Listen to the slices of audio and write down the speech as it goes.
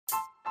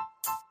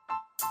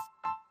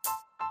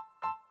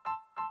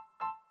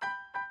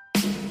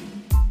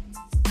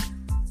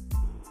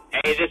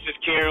Hey, this is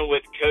Karen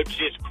with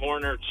Coach's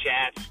Corner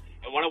Chats,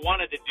 and what I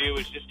wanted to do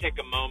is just take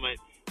a moment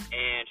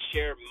and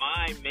share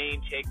my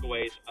main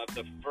takeaways of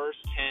the first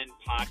 10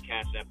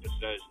 podcast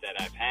episodes that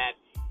I've had.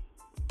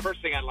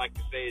 First thing I'd like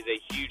to say is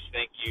a huge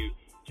thank you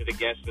to the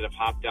guests that have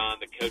hopped on,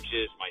 the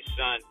coaches, my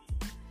son,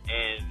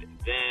 and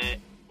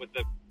then with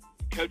the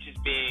coaches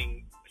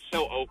being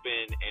so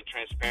open and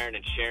transparent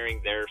and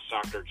sharing their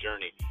soccer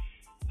journey.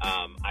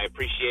 I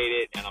appreciate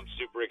it, and I'm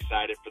super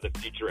excited for the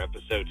future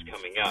episodes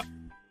coming up.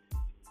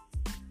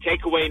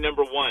 Takeaway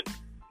number one,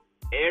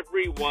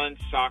 everyone's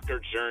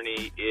soccer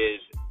journey is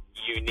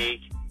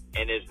unique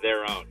and is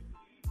their own.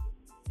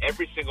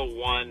 Every single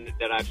one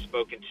that I've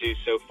spoken to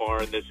so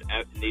far in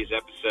these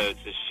episodes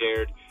has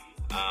shared,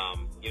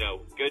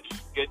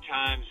 good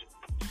times,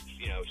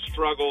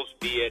 struggles,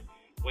 be it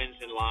wins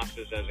and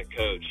losses as a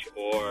coach,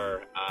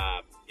 or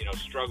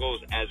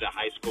struggles as a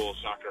high school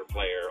soccer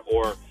player,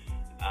 or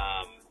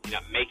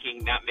not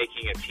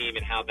making a team,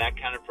 and how that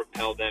kind of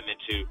propelled them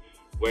into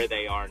where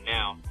they are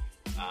now.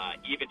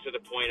 Even to the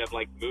point of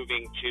like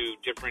moving to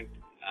different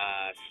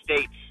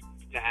states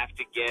to have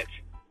to get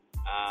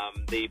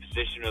the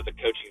position or the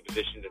coaching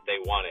position that they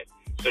wanted.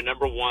 So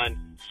number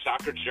one,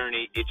 soccer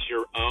journey, it's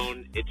your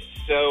own. It's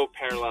so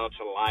parallel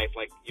to life.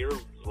 Like your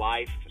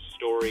life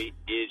story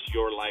is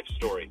your life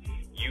story.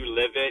 You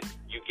live it,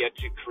 you get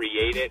to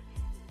create it,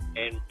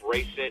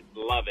 embrace it,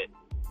 love it.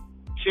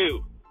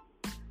 Two,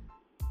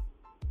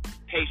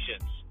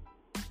 patience.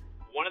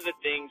 One of the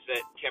things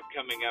that kept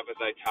coming up as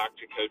I talked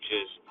to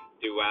coaches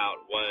throughout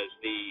was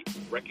the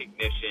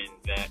recognition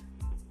that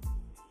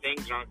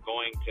things aren't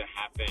going to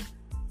happen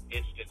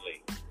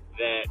instantly.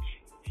 That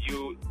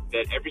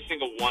every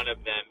single one of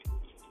them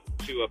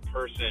to a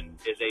person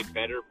is a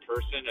better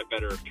person, a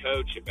better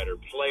coach, a better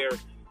player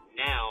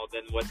now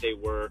than what they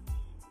were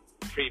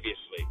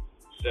previously.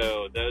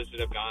 So those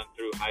that have gone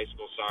through high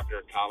school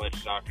soccer, college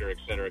soccer, et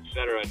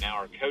cetera, now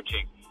are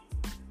coaching.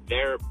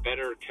 They're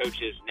better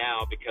coaches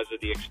now because of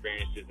the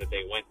experiences that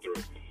they went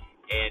through.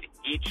 And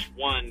each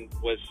one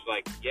was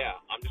like, yeah,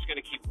 I'm just going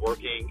to keep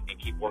working and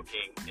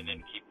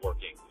then keep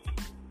working.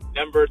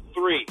 Number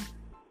three,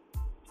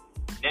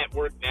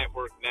 network.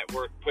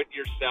 Put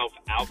yourself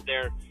out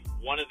there.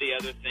 One of the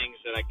other things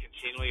that I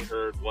continually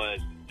heard was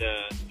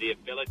the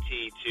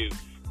ability to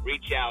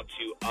reach out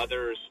to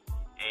others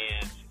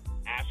and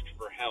ask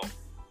for help,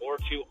 or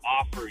to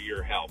offer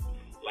your help.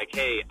 Like,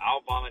 hey,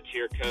 I'll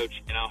volunteer, coach,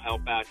 and I'll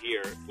help out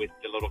here with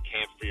the little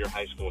camp for your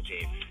high school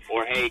team.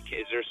 Or, hey,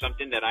 is there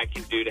something that I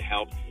can do to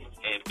help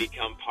and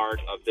become part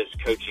of this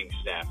coaching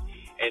staff?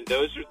 And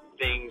those are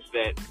things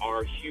that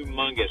are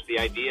humongous. The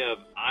idea of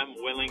I'm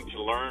willing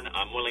to learn,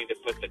 I'm willing to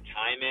put the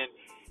time in,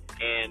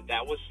 and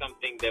that was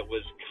something that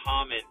was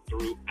common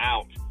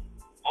throughout,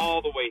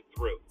 all the way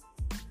through.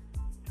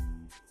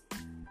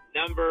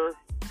 Number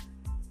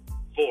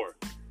four.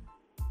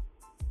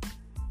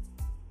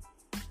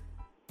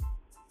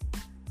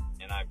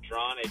 And I've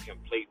drawn a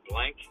complete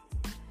blank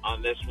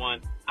on this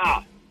one.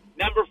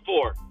 Number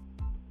four.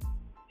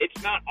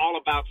 It's not all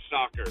about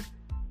soccer.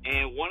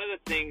 And one of the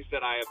things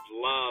that I have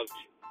loved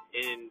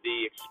in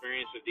the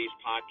experience of these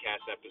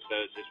podcast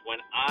episodes is when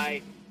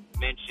I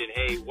mention,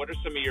 hey, what are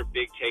some of your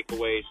big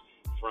takeaways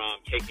from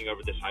taking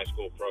over this high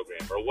school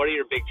program? Or what are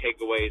your big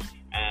takeaways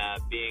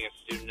being a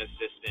student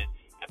assistant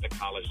at the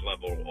college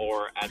level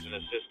or as an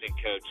assistant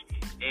coach?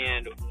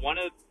 And one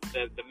of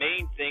the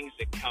main things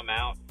that come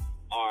out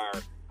are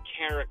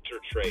character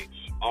traits,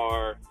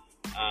 are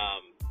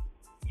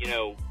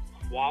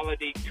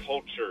quality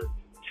culture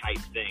type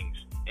things,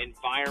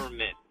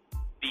 environment,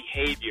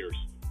 behaviors,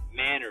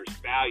 manners,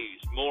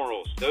 values,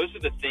 morals. Those are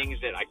the things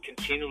that I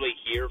continually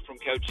hear from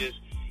coaches,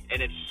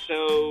 and it's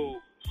so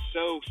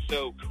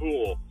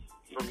cool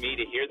for me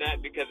to hear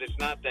that, because it's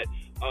not that,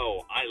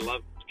 I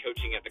love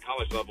coaching at the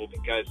college level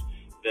because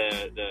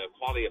the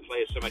quality of play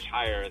is so much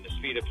higher and the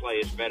speed of play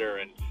is better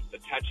and the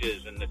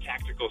touches and the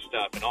tactical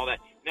stuff and all that.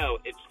 No,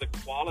 it's the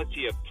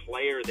quality of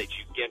player that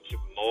you get to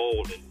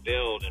mold and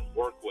build and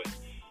work with.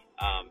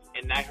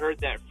 And I heard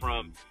that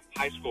from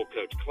high school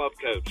coach, club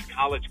coach,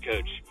 college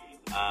coach,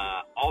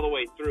 all the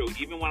way through.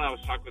 Even when I was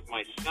talking with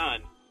my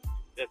son,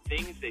 the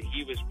things that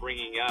he was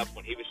bringing up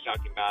when he was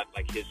talking about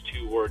like his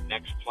 2-word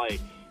next play,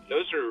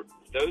 those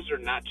are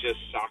not just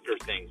soccer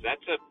things.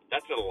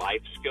 That's a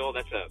life skill.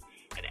 That's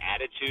an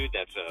attitude.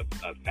 That's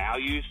a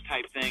values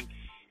type thing.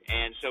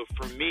 And so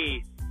for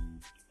me,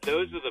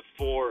 those are the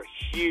 4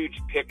 huge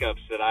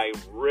pickups that I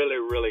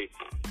really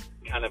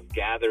kind of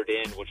gathered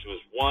in, which was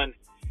 1,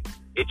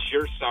 it's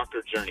your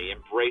soccer journey.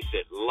 Embrace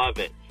it. Love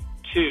it.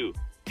 2,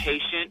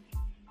 patient.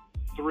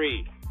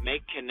 3,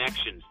 make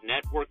connections.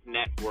 Network.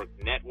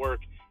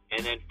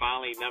 And then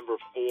finally, number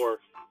 4,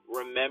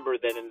 remember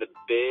that in the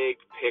big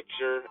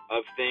picture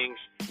of things,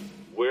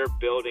 we're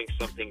building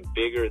something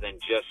bigger than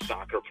just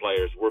soccer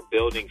players. We're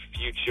building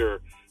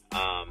future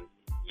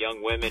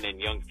young women and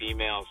young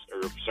males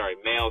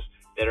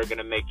that are going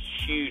to make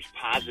huge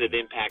positive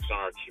impacts on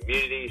our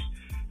communities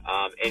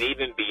and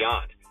even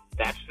beyond.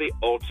 That's the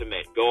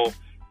ultimate goal.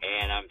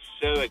 and I'm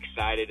so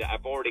excited.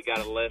 I've already got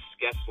a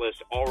guest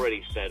list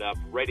already set up,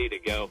 ready to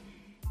go.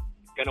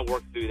 Going to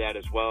work through that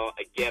as well.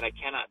 Again, I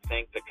cannot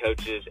thank the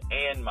coaches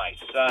and my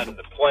son,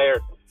 the player,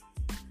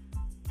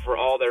 for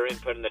all their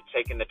input and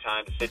taking the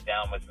time to sit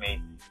down with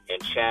me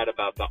and chat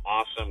about the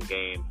awesome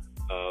game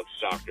of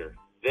soccer.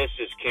 This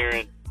is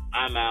Karen.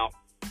 I'm out.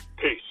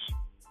 Peace.